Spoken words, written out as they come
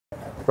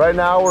Right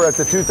now we're at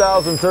the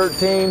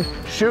 2013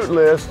 shoot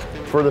list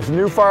for the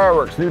new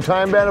fireworks, new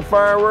Time Bandit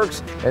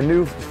fireworks and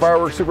new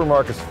Fireworks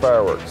Supermarkets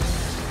fireworks.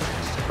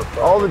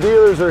 All the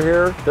dealers are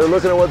here. They're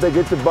looking at what they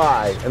get to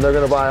buy, and they're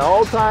going to buy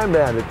all Time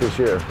Bandit this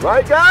year.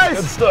 Right,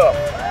 guys? Good stuff.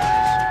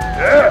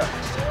 Yeah.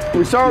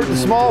 We start with the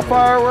small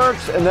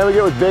fireworks, and then we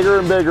get with bigger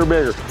and bigger and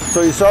bigger.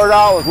 So you start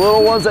out with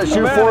little ones that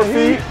shoot 4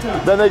 feet,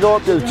 then they go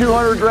up to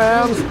 200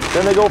 grams,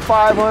 then they go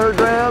 500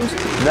 grams,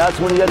 and that's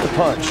when you get the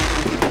punch.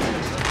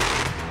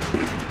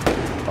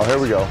 Oh, here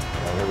we go.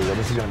 Oh, here we go.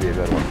 This is going to be a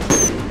good one.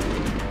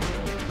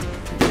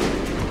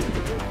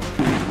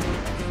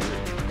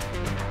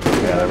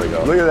 Yeah, there we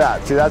go. Look at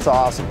that. See, that's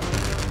awesome.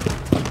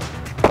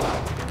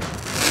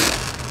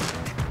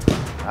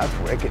 That's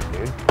wicked,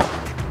 dude.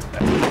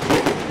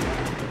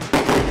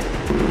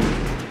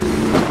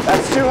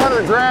 That's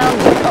 200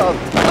 grams of...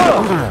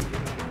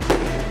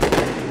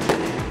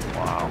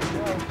 Wow.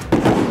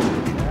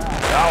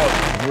 That was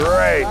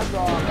great.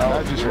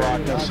 That just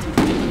rocked us.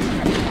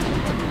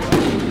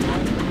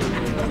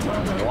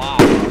 Wow.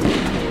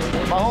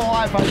 My whole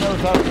life I never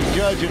thought I was a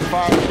judge in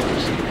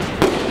fireworks.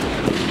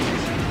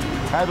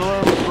 Had to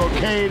learn what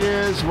brocade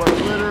is, what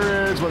glitter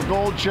is, what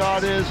gold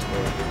shot is,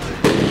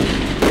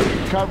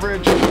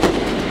 coverage,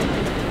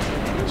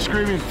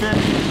 screaming fit,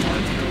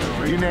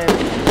 you name it.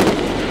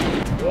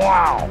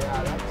 Wow.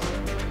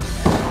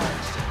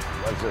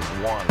 That's just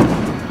one.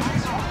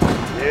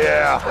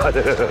 Yeah,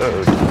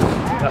 dude.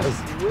 That's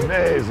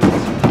amazing.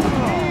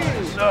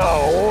 No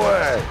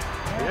way.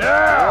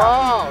 Yeah.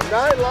 Wow,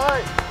 night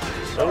light.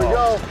 There we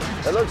go.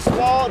 It looks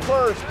small at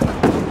first.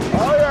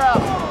 Oh yeah.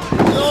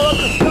 Going up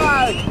the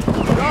sky.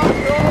 Going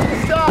up the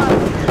sky.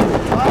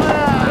 Oh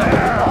yeah.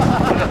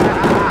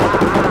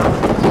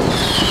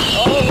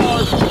 Oh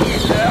Lord.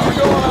 Yeah, we're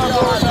going on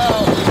board now.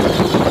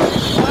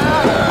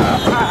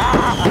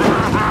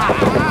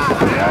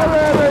 Yeah,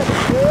 baby.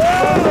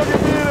 Yeah, look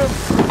at him.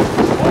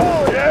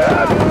 Oh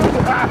yeah, dude.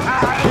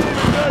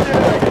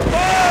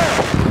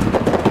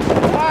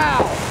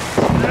 Wow.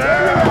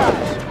 Yeah.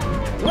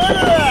 Look at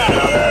that.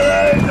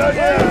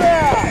 Yeah,